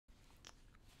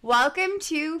Welcome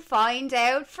to Find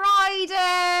Out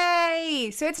Friday!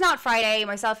 So it's not Friday,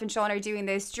 myself and Sean are doing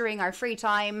this during our free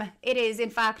time. It is, in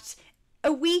fact,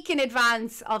 a week in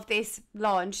advance of this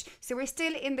launch. So we're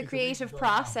still in the creative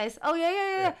process. Oh,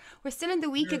 yeah. We're still in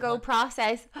the week ago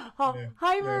process. Oh,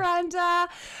 hi, Miranda.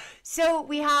 So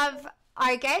we have,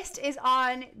 our guest is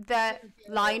on the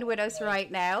line with us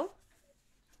right now.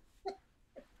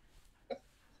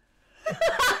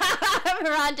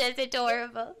 Miranda's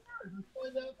adorable.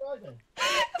 Find Out Friday.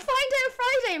 Find Out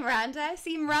Friday, Miranda.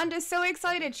 See, Miranda's so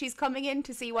excited she's coming in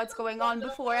to see what's going on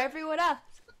before everyone else.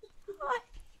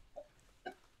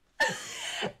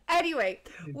 Anyway,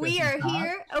 we are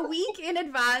here a week in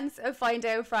advance of Find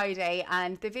Out Friday,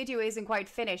 and the video isn't quite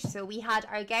finished. So we had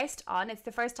our guest on. It's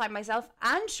the first time myself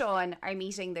and Sean are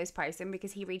meeting this person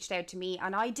because he reached out to me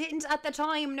and I didn't at the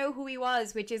time know who he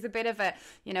was, which is a bit of a,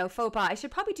 faux pas. I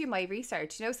should probably do my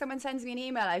research. Someone sends me an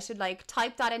email, I should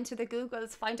type that into the Googles,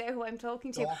 find out who I'm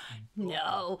talking to.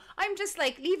 No, I'm just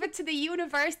leave it to the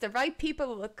universe. The right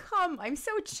people will come. I'm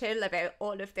so chill about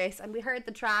all of this. And we heard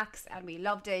the tracks and we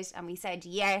loved it and we said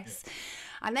yes.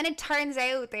 And then it turns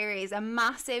out there is a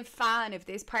massive fan of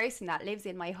this person that lives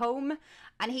in my home,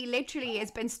 and he literally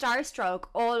has been starstruck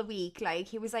all week.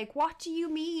 He was like, what do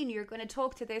you mean you're going to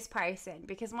talk to this person?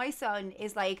 Because my son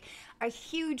is a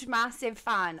huge massive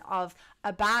fan of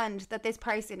a band that this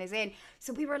person is in.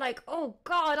 So we were like, oh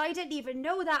God, I didn't even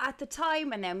know that at the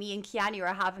time. And then me and Kiani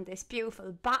are having this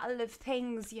beautiful battle of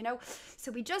things,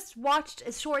 So we just watched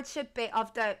a short bit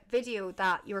of the video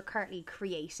that you're currently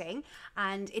creating,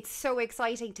 and it's so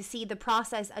exciting to see the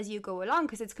process as you go along,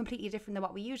 because it's completely different than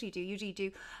what we usually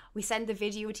do. We send the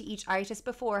video to each artist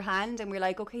beforehand and we're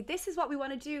like, okay, this is what we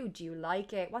want to do. Do you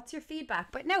like it? What's your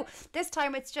feedback? But no, this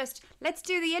time it's just, let's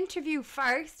do the interview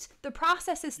first. The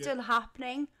process is still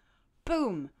happening.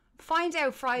 Boom. Find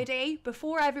Out Friday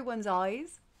before everyone's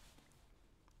eyes.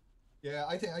 Yeah,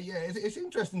 I think it's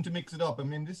interesting to mix it up. I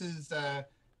mean, this is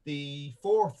the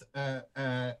fourth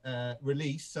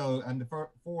release, and the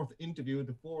fourth interview,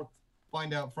 the fourth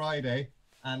Find Out Friday,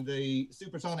 and the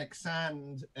Supersonic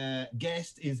Sand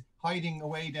guest is hiding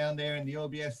away down there in the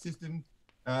OBS system.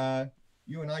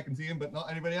 You and I can see him, but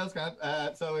not anybody else can.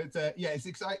 So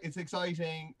it's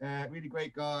exciting. Really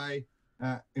great guy.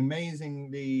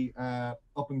 Amazingly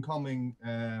up and coming,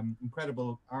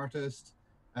 incredible artist.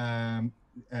 And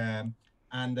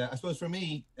I suppose for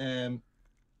me, the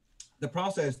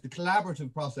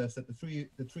collaborative process that the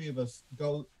three of us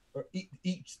go, or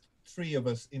each three of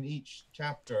us in each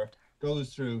chapter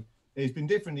goes through, it's been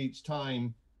different each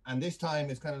time. And this time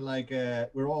it's kind of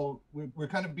we're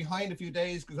kind of behind a few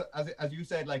days, because as you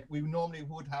said, we normally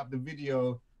would have the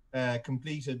video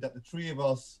completed, that the three of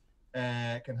us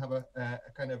can have a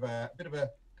kind of a bit of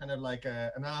a kind of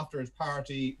an afters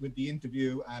party with the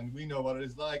interview, and we know what it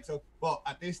is like. So, but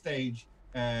at this stage,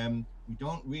 we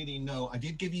don't really know. I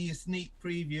did give you a sneak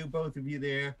preview, both of you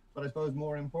there, but I suppose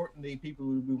more importantly, people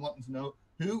will be wanting to know,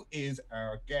 who is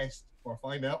our guest for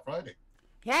Find Out Friday?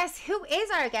 Yes, who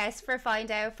is our guest for Find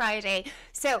Out Friday?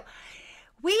 So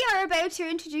we are about to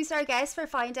introduce our guest for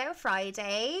Find Out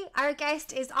Friday. Our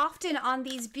guest is often on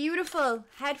these beautiful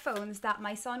headphones that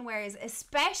my son wears,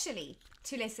 especially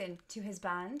to listen to his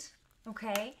band.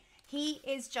 Okay, he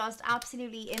is just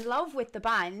absolutely in love with the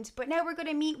band. But now we're going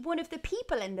to meet one of the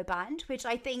people in the band, which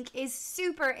I think is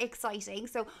super exciting.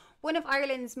 So one of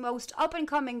Ireland's most up and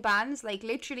coming bands,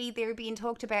 literally they're being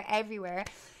talked about everywhere,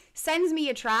 sends me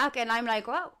a track and I'm like,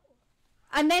 well,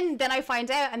 and then I find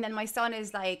out, and then my son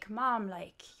is like, Mom,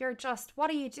 you're just, what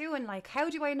are you doing? How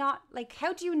do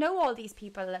you know all these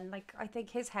people? And I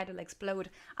think his head will explode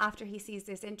after he sees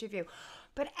this interview.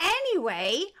 But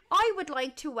anyway, I would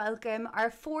like to welcome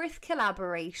our fourth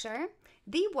collaborator,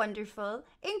 the wonderful,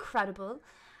 incredible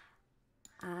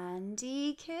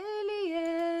Andy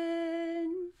Killian.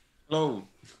 Hello.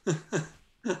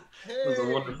 That was a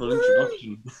wonderful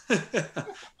introduction.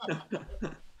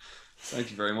 Thank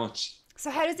you very much. So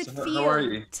how does it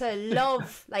feel to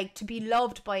love, to be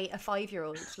loved by a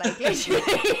 5-year-old, literally?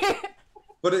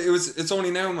 But it's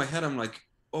only now in my head, I'm like,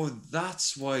 oh,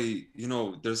 that's why,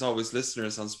 there's always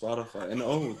listeners on Spotify, and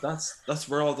oh, that's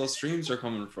where all those streams are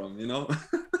coming from, No,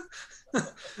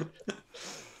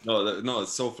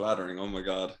 it's so flattering. Oh my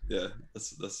God. Yeah,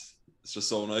 it's just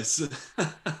so nice.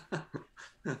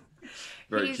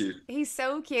 Very cute. He's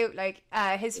so cute.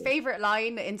 His favorite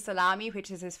line in Salami,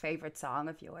 which is his favorite song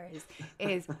of yours,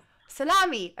 is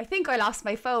Salami, I think I lost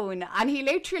my phone. And he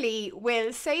literally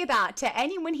will say that to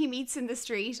anyone he meets in the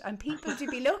street, and people to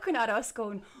be looking at us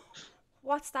going,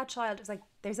 what's that child? It's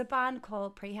there's a band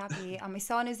called Pretty Happy and my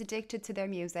son is addicted to their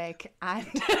music, and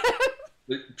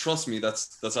Trust me,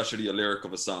 that's actually a lyric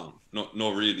of a song. No,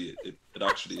 no, really, it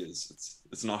actually is.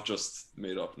 It's not just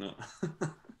made up. No.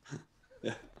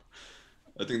 Yeah,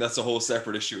 I think that's a whole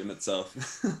separate issue in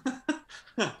itself.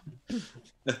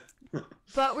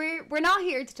 But we're not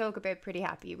here to talk about Pretty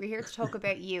Happy. We're here to talk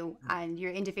about you and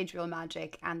your individual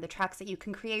magic and the tracks that you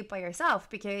can create by yourself,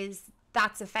 because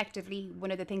that's effectively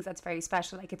one of the things that's very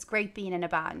special. Like, it's great being in a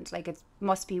band, like, it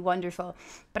must be wonderful,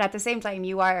 but at the same time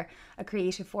you are a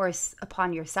creative force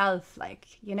upon yourself, like,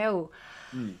 you know.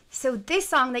 So this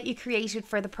song that you created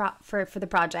for the for the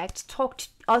project, talk to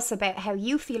us about how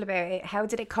you feel about it. How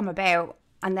did it come about?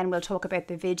 And then we'll talk about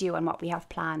the video and what we have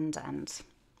planned. And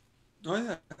Oh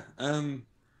yeah.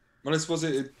 Well, I suppose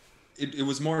it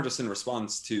was more just in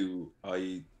response to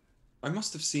I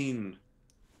must have seen.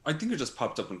 I think it just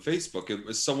popped up on Facebook. It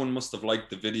was someone must have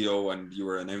liked the video, and you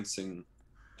were announcing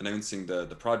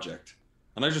the project,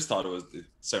 and I just thought it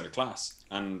sounded class.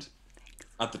 And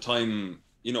at the time,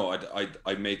 you know,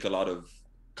 I make a lot of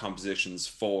compositions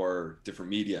for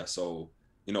different media, so,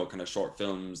 you know, kind of short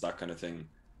films, that kind of thing.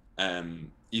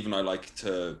 Even I like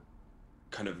to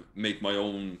kind of make my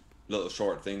own little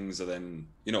short things, and then,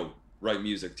 you know, write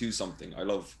music to something. I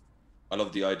love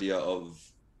the idea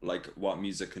of like what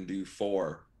music can do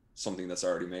for something that's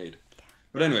already made.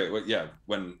 But anyway, yeah,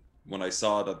 when I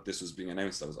saw that this was being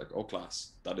announced, I was like, oh,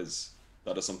 class, that is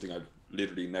something I've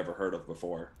literally never heard of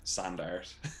before, sand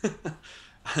art.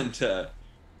 And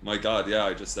my God, yeah,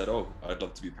 I just said, oh, I'd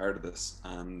love to be part of this.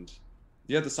 And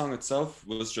yeah, the song itself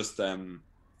was just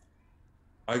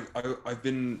I've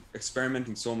been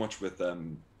experimenting so much with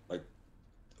like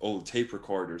old tape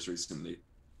recorders recently,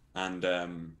 and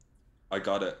I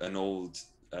got an old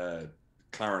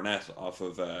clarinet off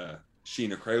of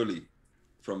Sheena Crowley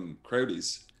from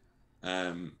Crowley's.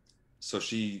 So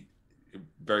she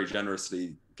very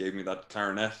generously gave me that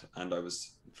clarinet, and I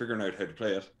was figuring out how to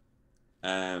play it.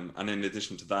 And in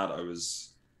addition to that, I was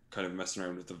kind of messing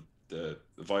around with the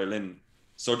violin.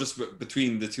 So just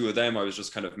between the two of them, I was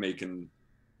just kind of making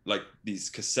like these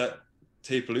cassette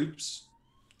tape loops,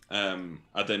 and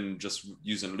then just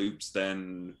using loops,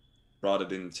 then brought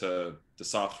it into the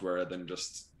software, and then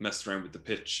just messed around with the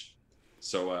pitch.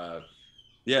 So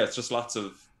yeah, it's just lots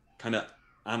of kind of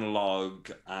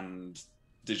analog and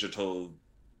digital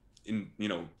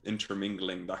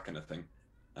intermingling, that kind of thing.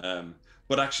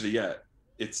 But actually, yeah,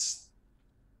 it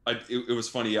was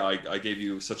funny. I gave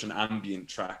you such an ambient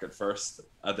track at first,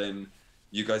 and then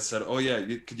you guys said, oh yeah,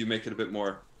 could you make it a bit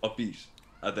more upbeat?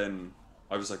 And then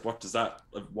I was like, what is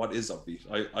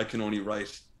upbeat? I can only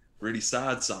write really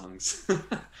sad songs.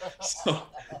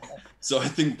 so I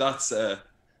think that's we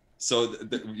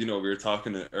were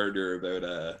talking earlier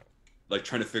about like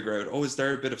trying to figure out, oh, is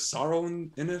there a bit of sorrow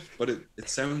in it? But it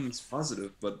sounds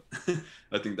positive, but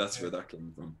I think that's where that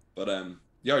came from. But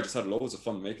yeah, I just had loads of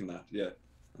fun making that. Yeah,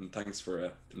 and thanks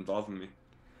for involving me.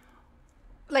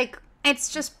 Like,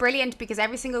 it's just brilliant, because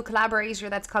every single collaborator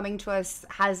that's coming to us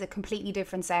has a completely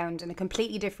different sound and a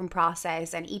completely different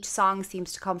process, and each song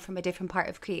seems to come from a different part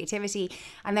of creativity.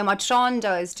 And then what Sean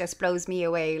does just blows me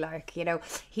away. Like, you know,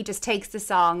 he just takes the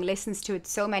song, listens to it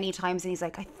so many times, and he's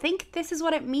like, I think this is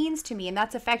what it means to me. And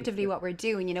that's effectively what we're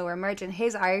doing. You know, we're merging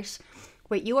his art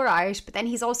with your art, but then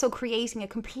he's also creating a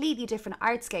completely different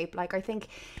artscape. Like, I think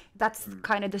that's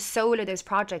kind of the soul of this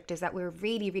project, is that we're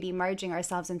really, really merging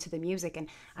ourselves into the music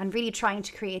and really trying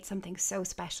to create something so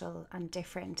special and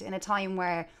different in a time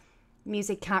where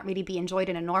music can't really be enjoyed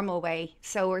in a normal way.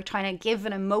 So we're trying to give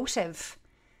an emotive,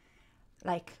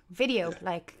 like, video,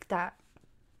 like, that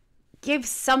gives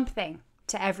something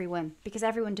to everyone, because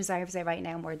everyone deserves it right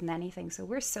now more than anything. So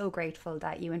we're so grateful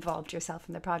that you involved yourself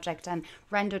in the project and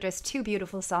rendered us two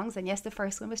beautiful songs. And yes, the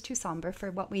first one was too somber for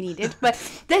what we needed, but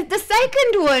the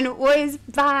second one was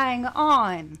bang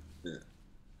on. Yeah.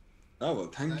 Oh, well,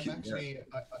 thank you. Actually,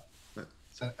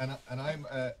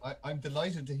 I'm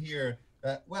delighted to hear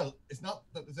that. Well, it's not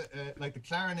that like the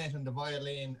clarinet and the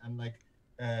violin and like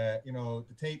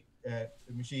the tape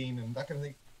machine and that kind of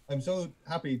thing. I'm so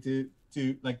happy to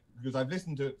like, because I've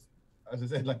listened to it, as I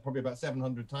said, like probably about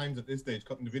 700 times at this stage,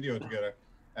 cutting the video together.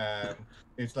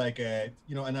 It's like and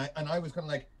I was kind of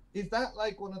like, is that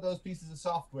like one of those pieces of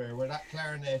software where that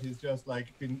clarinet is just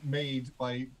like been made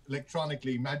by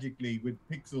electronically, magically, with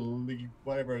pixel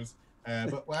whatever's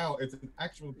but wow, it's an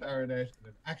actual clarinet and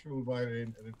an actual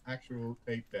violin and an actual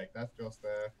tape deck. That's just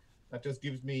that just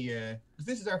gives me because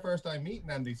this is our first time meeting,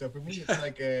 Andy, so for me it's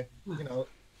like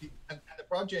and the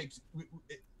project,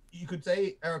 you could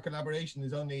say our collaboration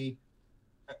is only,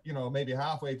 maybe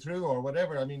halfway through or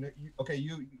whatever. I mean,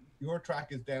 your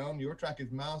track is down, your track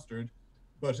is mastered,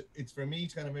 but it's for me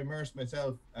to kind of immerse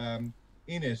myself in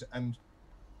it. And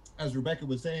as Rebecca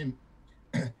was saying,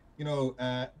 you know,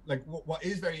 like what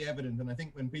is very evident, and I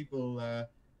think when people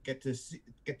get to see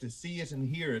it and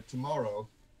hear it tomorrow,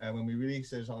 when we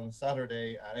release it on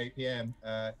Saturday at 8 p.m.,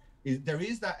 there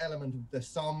is that element of the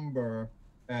somber,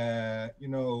 you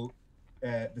know,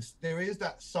 there is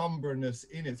that somberness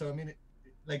in it. So I mean,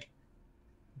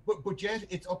 but yet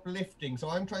it's uplifting. So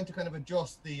I'm trying to kind of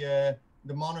adjust the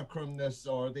monochromness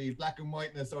or the black and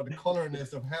whiteness or the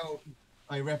colorness of how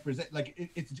I represent.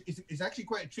 Like it's actually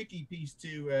quite a tricky piece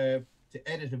to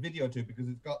edit a video to, because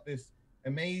it's got this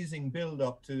amazing build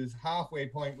up to this halfway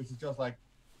point, which is just like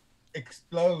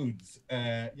explodes,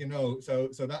 you know. So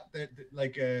that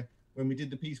like when we did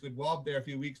the piece with Wob there a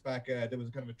few weeks back, there was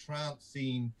a kind of a trance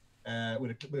scene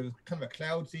with kind of a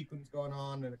cloud sequence going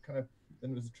on, and then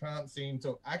there was a trance scene.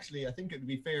 So actually, I think it would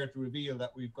be fair to reveal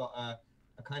that we've got a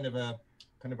kind of a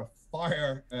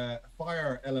fire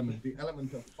element, the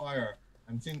element of fire.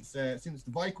 And since the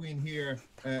Vi Queen here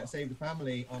saved the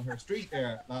family on her street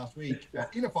there last week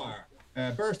in a fire,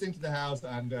 burst into the house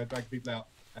and dragged people out.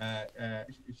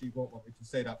 She won't want me to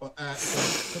say that,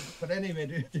 but anyway,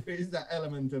 there is that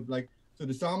element of like, so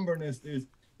the somberness is,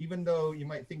 even though you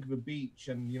might think of a beach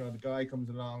and, you know, the guy comes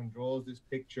along and draws this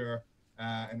picture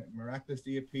and it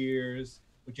miraculously appears,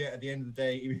 but yet at the end of the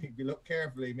day, if you look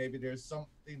carefully, maybe there's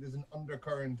an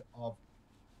undercurrent of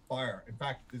fire. In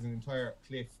fact, there's an entire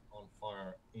cliff on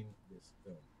fire in this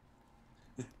film.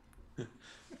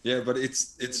 Yeah, but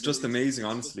it's just amazing,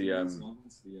 honestly.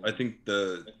 I think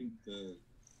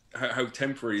how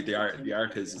temporary the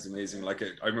art is amazing. Like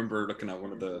I remember looking at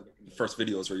one of the first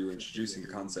videos where you were introducing the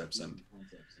concepts, and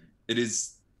it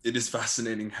is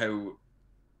fascinating how,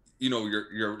 you know,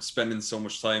 you're spending so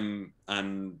much time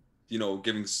and, you know,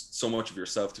 giving so much of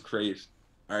yourself to create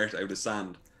art out of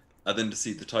sand, and then to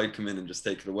see the tide come in and just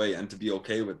take it away, and to be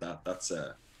okay with that.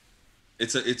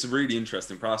 It's a really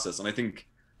interesting process. And I think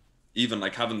even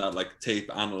like having that like tape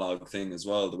analog thing as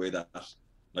well, the way that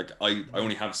like I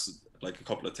only have like a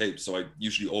couple of tapes, so I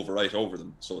usually overwrite over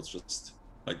them, so it's just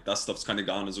like that stuff's kind of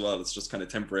gone as well. It's just kind of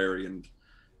temporary, and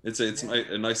it's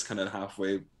a nice kind of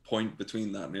halfway point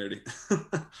between that, nearly.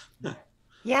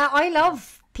 Yeah, I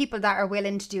love people that are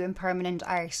willing to do impermanent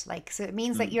art. Like, so it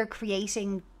means that you're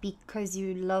creating because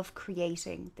you love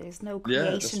creating. There's no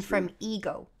creation from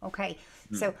ego. Okay,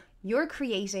 so you're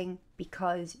creating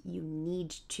because you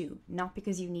need to, not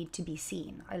because you need to be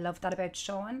seen. I love that about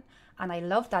Sean, and I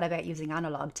love that about using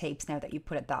analog tapes, now that you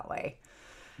put it that way.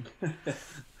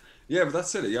 Yeah, but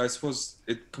that's it. Yeah, I suppose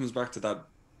it comes back to that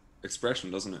expression,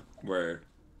 doesn't it? Where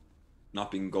not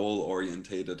being goal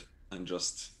orientated and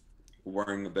just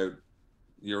worrying about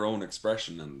your own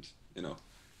expression, and, you know,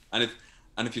 and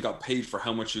if you got paid for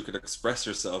how much you could express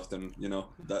yourself, then, you know,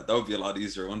 that would be a lot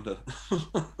easier, wouldn't it?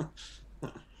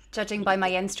 Judging by my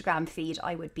Instagram feed,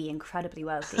 I would be incredibly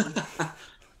wealthy.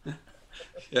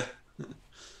 Yeah.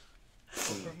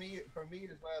 For me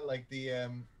as well, like the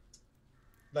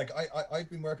like I've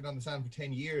been working on the sound for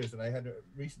 10 years, and I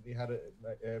recently had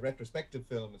a retrospective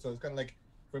film, so it's kind of like,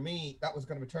 for me, that was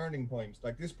kind of a turning point.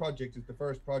 Like, this project is the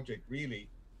first project really,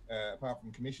 apart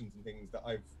from commissions and things, that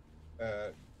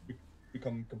I've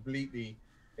become completely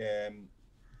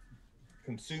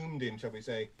consumed in, shall we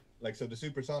say. Like, so the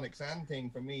supersonic sand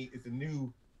thing for me is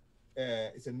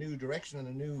it's a new direction and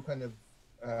a new kind of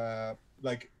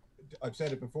like I've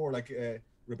said it before, like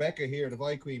Rebecca here, the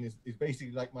Vi Queen, is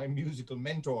basically like my musical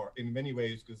mentor in many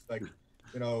ways, because, like,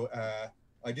 you know,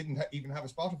 I didn't even have a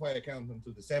Spotify account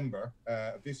until December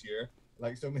of this year,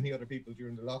 like so many other people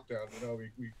during the lockdown. You know,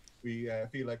 we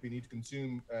feel like we need to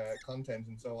consume content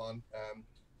and so on.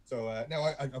 So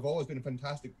now I've always been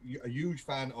a huge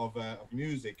fan of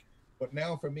music, but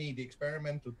now for me, the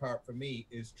experimental part for me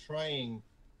is trying,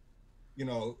 you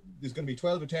know, there's going to be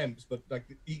 12 attempts, but like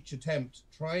each attempt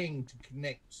trying to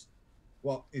connect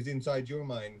what is inside your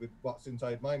mind with what's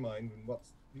inside my mind, and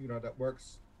what's, you know, that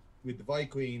works with the Vi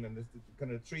Queen, and this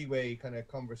kind of three-way kind of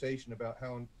conversation about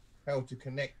how to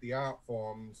connect the art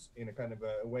forms in a kind of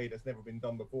a way that's never been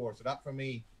done before. So that for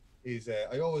me is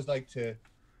I always like to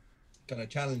kind of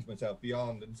challenge myself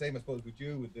beyond, and same I suppose with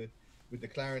you with the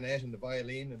clarinet and the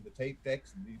violin and the tape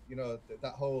decks, and you know,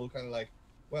 that whole kind of like,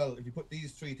 well, if you put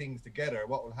these three things together,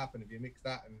 what will happen if you mix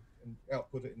that and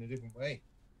output it in a different way?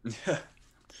 Yeah,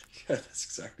 that's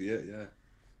exactly it. Yeah,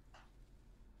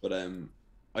 but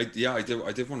I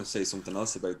did want to say something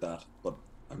else about that, but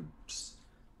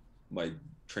my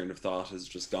train of thought has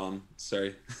just gone.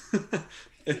 Sorry.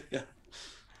 Yeah.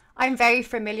 I'm very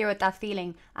familiar with that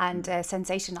feeling and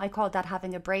sensation. I call that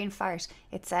having a brain fart.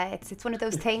 It's one of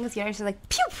those things, you know, it's like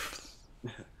pew.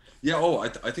 Yeah. Oh,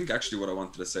 I think actually what I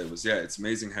wanted to say was, yeah, it's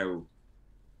amazing how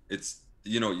it's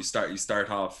you know, you start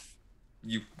off,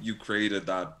 you created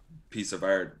that piece of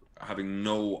art having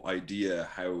no idea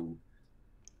how,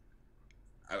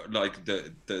 like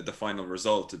the final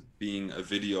result being a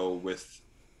video with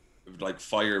like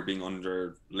fire being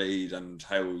underlaid, and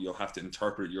how you'll have to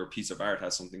interpret your piece of art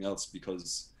as something else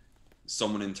because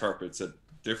someone interprets it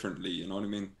differently, you know what I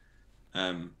mean?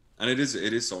 And it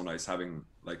is so nice having,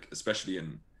 like, especially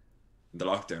in the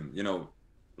lockdown, you know,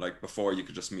 like before you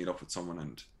could just meet up with someone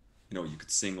and, you know, you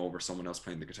could sing over someone else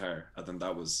playing the guitar, and then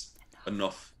that was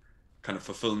enough kind of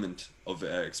fulfillment of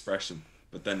expression.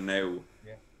 But then now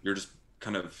you're just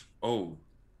kind of, oh,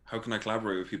 how can I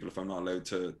collaborate with people if I'm not allowed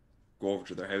to go over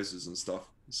to their houses and stuff?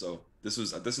 So this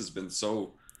has been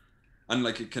so, and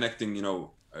like connecting, you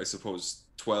know, I suppose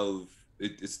 12,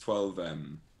 it's 12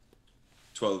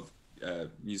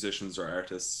 musicians or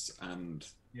artists, and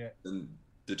then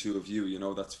the two of you, you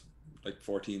know, that's like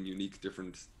 14 unique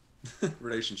different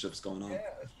relationships going on.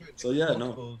 It's true. So yeah,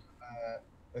 no,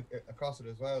 across it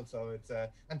as well. So it's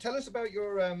and tell us about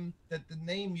your the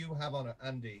name you have on it,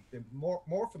 Andy. The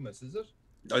Morpheme, is it?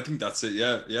 I think that's it.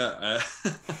 Yeah.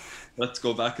 Let's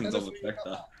go back and double check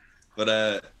that.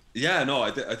 But yeah, no,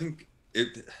 I think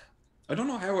it. I don't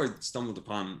know how I stumbled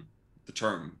upon the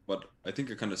term, but I think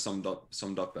it kind of summed up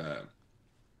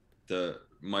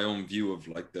my own view of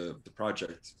like the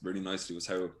project really nicely. Was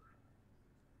how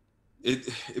it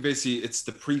basically, it's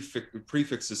the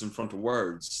prefixes in front of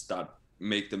words that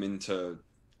make them into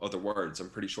other words. I'm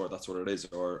pretty sure that's what it is,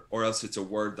 or else it's a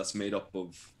word that's made up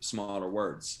of smaller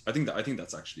words. I think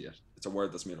that's actually it. It's a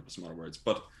word that's made up of smaller words.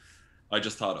 But I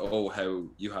just thought, oh, how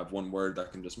you have one word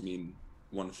that can just mean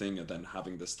one thing, and then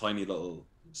having this tiny little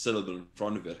syllable in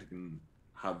front of it, it can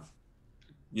have,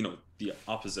 you know, the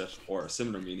opposite or a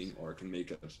similar meaning, or it can make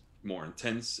it more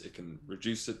intense. It can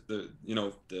reduce it,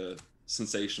 the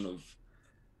sensation of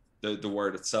the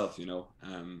word itself, you know.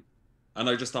 And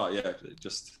I just thought,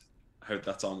 just how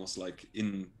that's almost like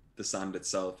in the sand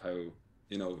itself, how,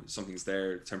 you know, something's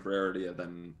there temporarily and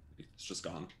then it's just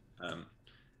gone.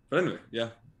 But anyway,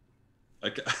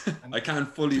 I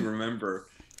can't fully remember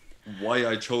why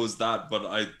I chose that, but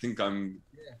I think I'm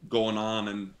going on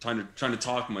and trying to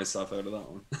talk myself out of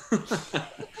that one.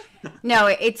 No,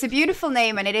 it's a beautiful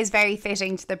name, and it is very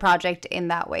fitting to the project in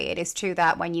that way. It is true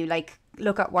that when you like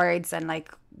look at words, and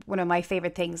like one of my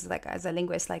favorite things, like as a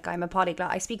linguist, like I'm a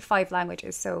polyglot, I speak 5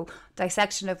 languages, so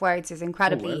dissection of words is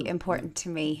incredibly important to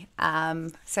me.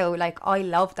 So like I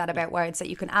love that about words, that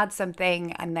you can add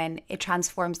something and then it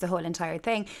transforms the whole entire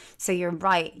thing. So you're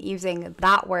right, using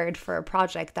that word for a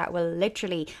project that will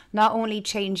literally not only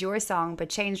change your song but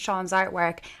change Sean's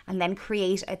artwork, and then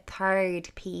create a third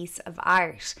piece of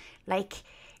art. Like,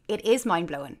 it is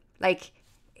mind-blowing. Like,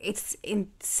 it's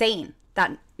insane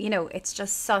that, you know, it's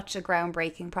just such a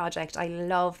groundbreaking project. I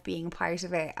love being part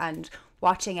of it and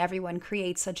watching everyone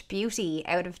create such beauty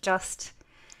out of just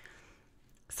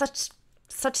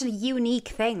such a unique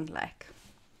thing. Like,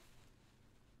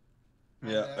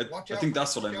 yeah, I think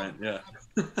that's what I meant. Yeah.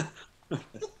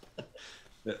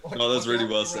 No, that's really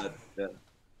well said. Yeah.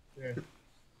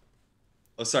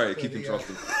 Oh, sorry, I keep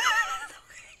interrupting.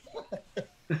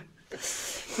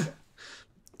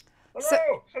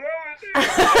 Hello.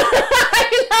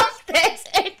 I love this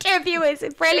interview.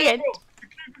 Is brilliant.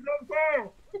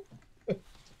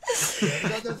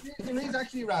 There is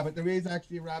actually a rabbit. There is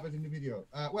actually a rabbit in the video.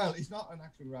 Well, he's not an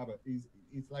actual rabbit. He's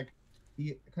like,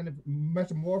 he kind of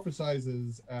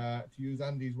metamorphosizes, to use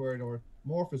Andy's word, or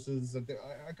morphoses.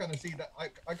 I kind of see that.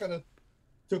 I kind of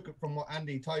took it from what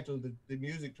Andy titled the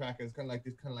music track as kind of like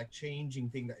this kind of like changing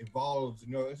thing that evolves.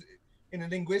 You know, in a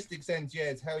linguistic sense,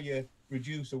 it's how you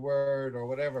reduce a word or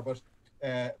whatever. But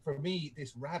for me,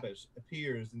 this rabbit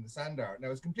appears in the sand art.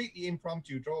 Now, it's completely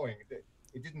impromptu drawing.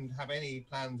 It didn't have any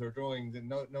plans or drawings and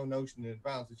no notion in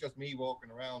advance. It's just me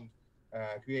walking around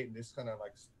creating this kind of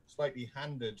like slightly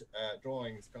handed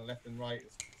drawings, kind of left and right,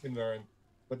 similar.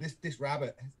 But this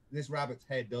rabbit's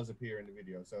head does appear in the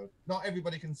video. So not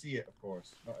everybody can see it, of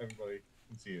course. Not everybody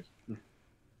can see it.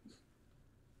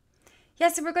 Yeah,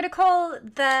 so we're going to call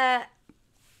the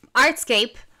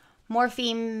artscape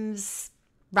Morpheme's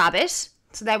rabbit.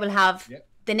 So they will have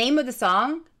the name of the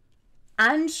song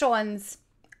and Sean's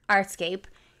artscape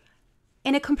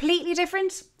in a completely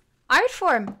different art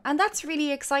form. And that's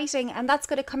really exciting. And that's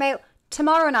going to come out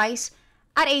tomorrow night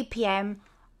at 8 p.m.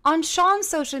 on Sean's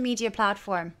social media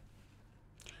platform.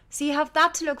 So you have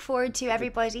that to look forward to,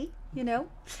 everybody, you know.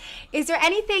 Is there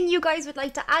anything you guys would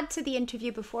like to add to the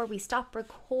interview before we stop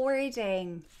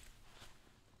recording?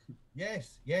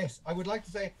 Yes. I would like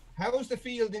to say, how's the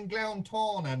field in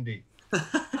Glounthaune, Andy?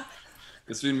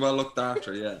 It's been well looked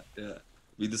after, yeah.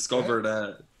 We discovered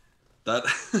that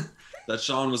that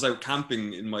Sean was out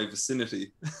camping in my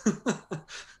vicinity.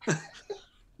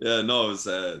 Yeah, no, it was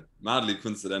madly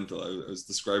coincidental. I was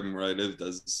describing where I lived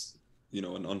as, you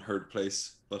know, an unheard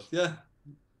place. But yeah,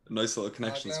 a nice little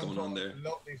connections going on there.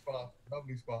 Lovely spot,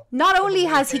 lovely spot. Not only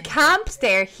has he camped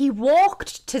there, he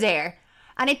walked to there,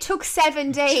 and it took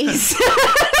 7 days.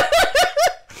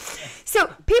 So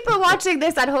people watching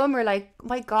this at home are like,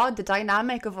 my God, the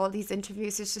dynamic of all these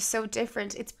interviews is just so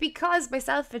different. It's because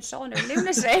myself and Sean are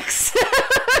lunatics.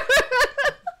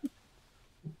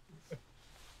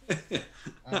 And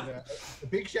a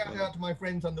big shout out to my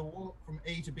friends on the walk from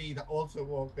A to B that also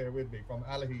walked there with me from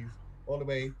Allihies all the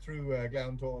way through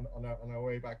Glountone on our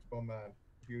way back to Bunman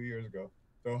a few years ago.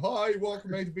 So hi, walk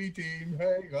from A to B team.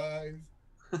 Hey guys.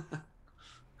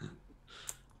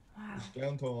 Wow.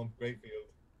 Glountone, great field.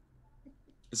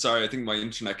 Sorry, I think my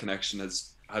internet connection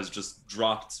has just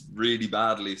dropped really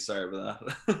badly. Sorry about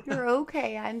that. You're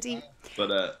okay, Andy.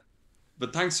 But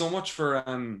thanks so much for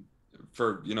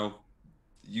you know,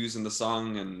 using the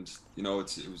song, and you know,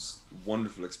 it was a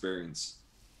wonderful experience.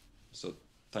 So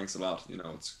thanks a lot. You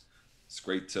know, it's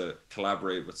great to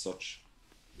collaborate with such,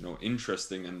 you know,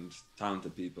 interesting and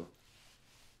talented people.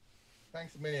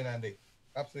 Thanks a million, Andy.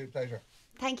 Absolute pleasure.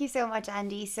 Thank you so much,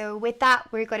 Andy. So with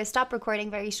that, we're going to stop recording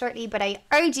very shortly, but I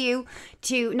urge you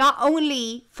to not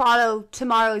only follow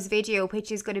tomorrow's video,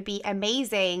 which is going to be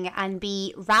amazing and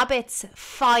be Rabbits,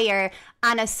 Fire,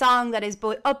 and a song that is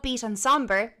both upbeat and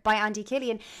somber by Andy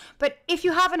Killian, but if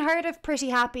you haven't heard of Pretty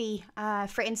Happy,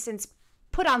 for instance,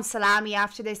 put on Salami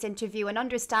after this interview and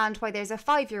understand why there's a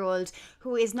 5-year-old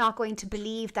who is not going to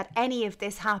believe that any of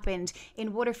this happened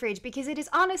in Waterford, because it is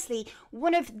honestly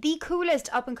one of the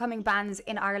coolest up and coming bands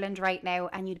in Ireland right now,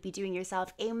 and you'd be doing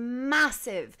yourself a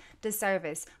massive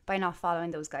disservice by not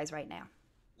following those guys right now.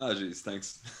 Oh geez,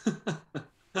 thanks.